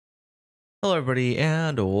Hello, everybody,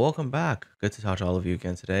 and welcome back. Good to talk to all of you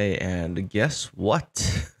again today. And guess what?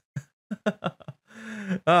 Super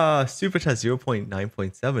Test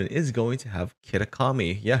 0.9.7 is going to have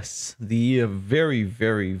Kitakami. Yes, the very,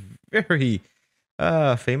 very, very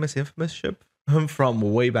famous, infamous ship from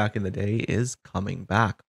way back in the day is coming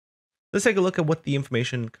back. Let's take a look at what the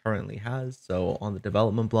information currently has. So on the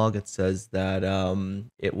development blog, it says that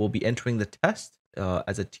it will be entering the test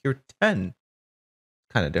as a tier 10.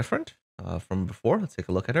 Kind of different from before. Let's take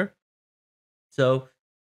a look at her. So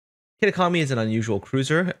Kitakami is an unusual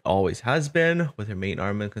cruiser, always has been, with her main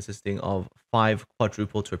armament consisting of 5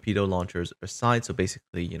 quadruple torpedo launchers per side. So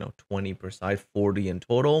basically, 20 per side, 40 in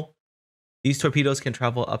total. These torpedoes can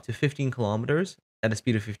travel up to 15 kilometers at a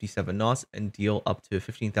speed of 57 knots and deal up to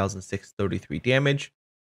 15,633 damage.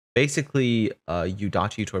 Basically,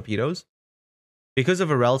 Udachi torpedoes. Because of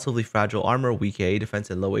her relatively fragile armor, weak AA defense,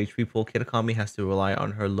 and low HP pool, Kitakami has to rely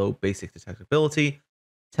on her low basic detectability,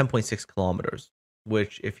 10.6 kilometers,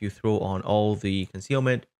 which, if you throw on all the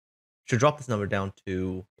concealment, should drop this number down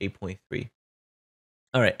to 8.3.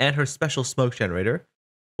 All right, and her special smoke generator,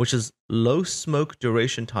 which is low smoke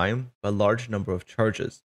duration time but large number of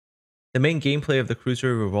charges. The main gameplay of the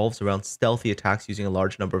cruiser revolves around stealthy attacks using a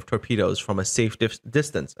large number of torpedoes from a safe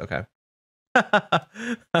distance. Okay.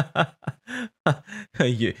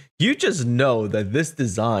 you just know that this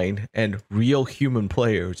design and real human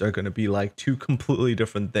players are going to be like two completely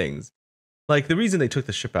different things. Like, the reason they took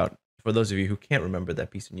the ship out, for those of you who can't remember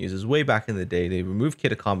that piece of news, is way back in the day they removed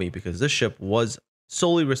Kitakami because this ship was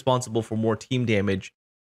solely responsible for more team damage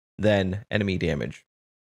than enemy damage.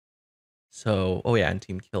 So, oh yeah, and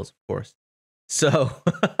team kills, of course. So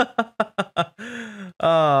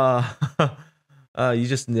you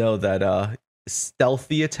just know that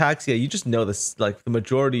stealthy attacks, yeah, you just know this, like, the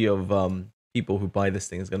majority of people who buy this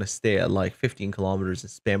thing is going to stay at like 15 kilometers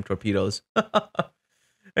and spam torpedoes.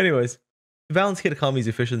 Anyways, to balance Kitakami's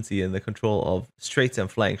efficiency in the control of straights and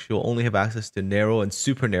flanks, she will only have access to narrow and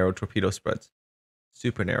super narrow torpedo spreads.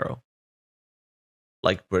 Super narrow.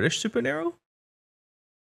 Like British super narrow?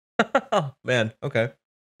 Oh, man, okay.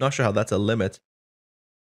 Not sure how that's a limit.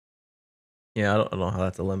 Yeah, I don't know how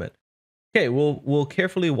that's a limit. Okay, we'll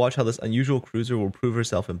carefully watch how this unusual cruiser will prove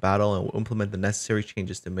herself in battle, and will implement the necessary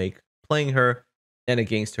changes to make playing her and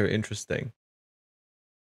against her interesting.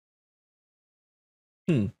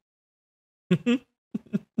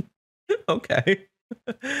 Okay.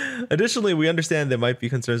 Additionally, we understand there might be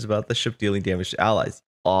concerns about the ship dealing damage to allies.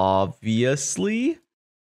 Obviously.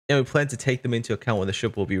 And we plan to take them into account when the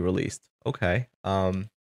ship will be released. Okay. Okay.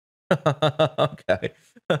 Take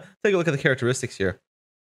a look at the characteristics here.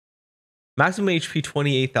 Maximum HP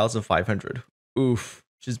 28,500. Oof.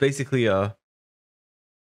 She's basically a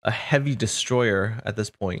heavy destroyer at this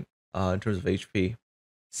point in terms of HP.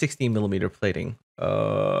 16 millimeter plating.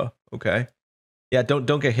 Okay. Yeah,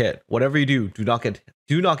 don't get hit. Whatever you do, do not get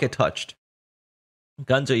touched.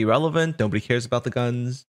 Guns are irrelevant. Nobody cares about the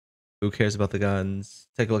guns. Who cares about the guns?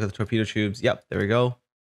 Take a look at the torpedo tubes. Yep, there we go.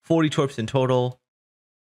 40 torps in total.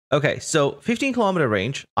 Okay, so 15-kilometer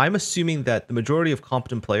range. I'm assuming that the majority of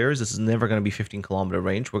competent players, this is never going to be 15-kilometer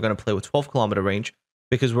range. We're going to play with 12-kilometer range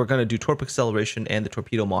because we're going to do torp acceleration and the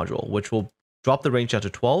torpedo module, which will drop the range down to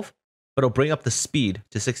 12, but it'll bring up the speed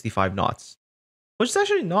to 65 knots, which is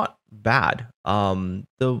actually not bad.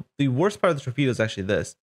 The worst part of the torpedo is actually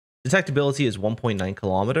this. Detectability is 1.9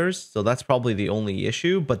 kilometers, so that's probably the only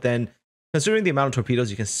issue. But then, considering the amount of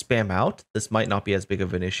torpedoes you can spam out, this might not be as big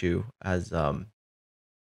of an issue as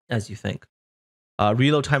you think.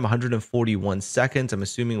 Reload time 141 seconds. I'm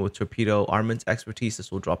assuming with torpedo armament expertise,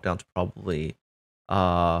 this will drop down to probably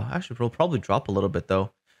actually it'll probably drop a little bit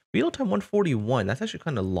though. Reload time 141. That's actually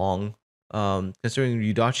kind of long. Considering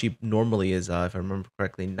Udachi normally is, if I remember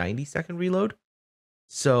correctly, 90-second reload.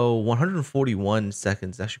 So 141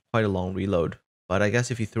 seconds is actually quite a long reload. But I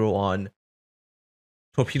guess if you throw on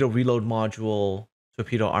torpedo reload module,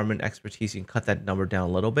 torpedo armament expertise, you can cut that number down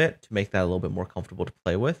a little bit to make that a little bit more comfortable to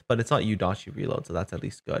play with. But it's not Udachi reload, so that's at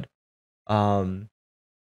least good. No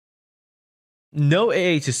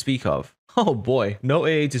AA to speak of. Oh boy, no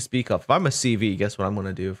AA to speak of. If I'm a CV, guess what I'm going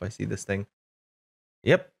to do if I see this thing?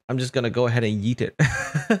 Yep, I'm just going to go ahead and yeet it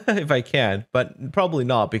if I can, but probably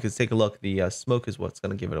not because take a look, the smoke is what's going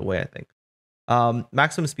to give it away, I think.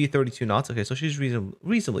 Maximum speed 32 knots. Okay, so she's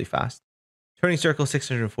reasonably fast. Turning circle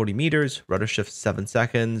 640 meters, rudder shift 7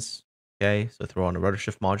 seconds. Okay, so throw on a rudder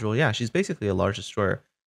shift module. Yeah, she's basically a large destroyer.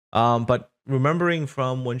 But remembering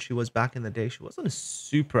from when she was back in the day, she wasn't a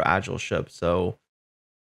super agile ship, so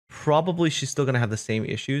probably she's still going to have the same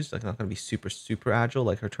issues. Like, not going to be super agile.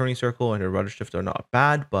 Like, her turning circle and her rudder shift are not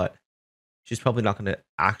bad, but she's probably not going to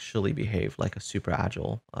actually behave like a super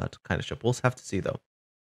agile kind of ship. We'll have to see though.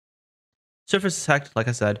 Surface attack, like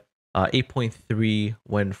I said, 8.3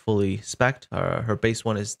 when fully spec'd. Her base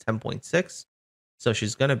one is 10.6. So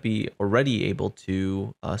she's going to be already able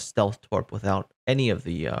to stealth Torp without any of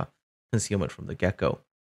the concealment from the get-go.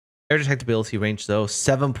 Air detectability range though,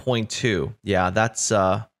 7.2. Yeah, that's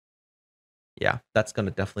going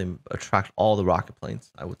to definitely attract all the rocket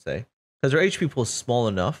planes, I would say. Because her HP pool is small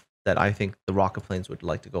enough that I think the rocket planes would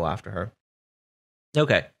like to go after her.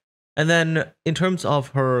 Okay. And then in terms of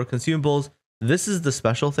her consumables, this is the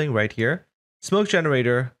special thing right here. Smoke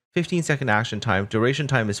generator, 15-second action time. Duration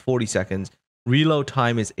time is 40 seconds. Reload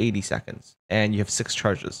time is 80 seconds. And you have 6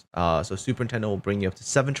 charges. So Superintendent will bring you up to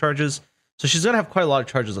 7 charges. So she's going to have quite a lot of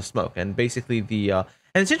charges of smoke. And basically and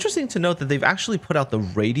it's interesting to note that they've actually put out the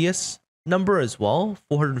radius number as well,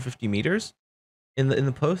 450 meters in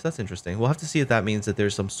the post. That's interesting. We'll have to see if that means that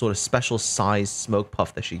there's some sort of special sized smoke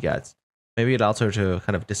puff that she gets. Maybe it allows her to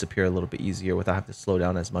kind of disappear a little bit easier without having to slow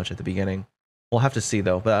down as much at the beginning. We'll have to see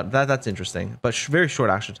though, but that's interesting. But very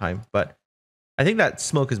short action time. But I think that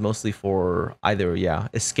smoke is mostly for either,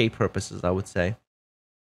 escape purposes, I would say.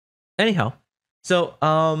 Anyhow, so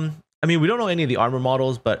I mean, we don't know any of the armor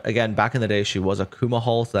models, but again, back in the day, she was a Kuma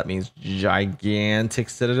hull, so that means gigantic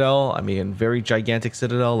citadel. I mean, very gigantic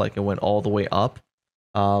citadel, like it went all the way up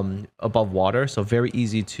above water, so very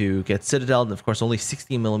easy to get citadel. And of course, only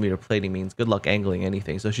 16mm plating means good luck angling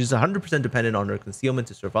anything. So she's 100% dependent on her concealment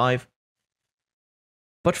to survive.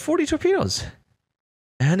 But 40 torpedoes,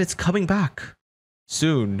 and it's coming back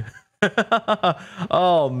soon.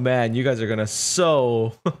 Oh man, you guys are gonna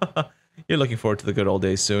you're looking forward to the good old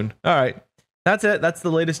days soon. All right, that's it. That's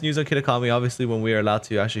the latest news on Kitakami. Obviously, when we are allowed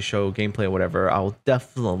to actually show gameplay or whatever, I'll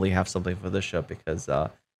definitely have something for this ship because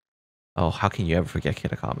oh, how can you ever forget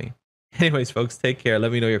Kitakami? Anyways, folks, take care.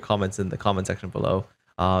 Let me know your comments in the comment section below.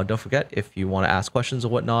 Don't forget, if you want to ask questions or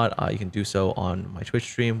whatnot, you can do so on my Twitch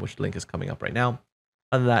stream, which link is coming up right now.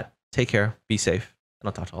 Other than that, take care, be safe, and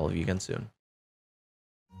I'll talk to all of you again soon.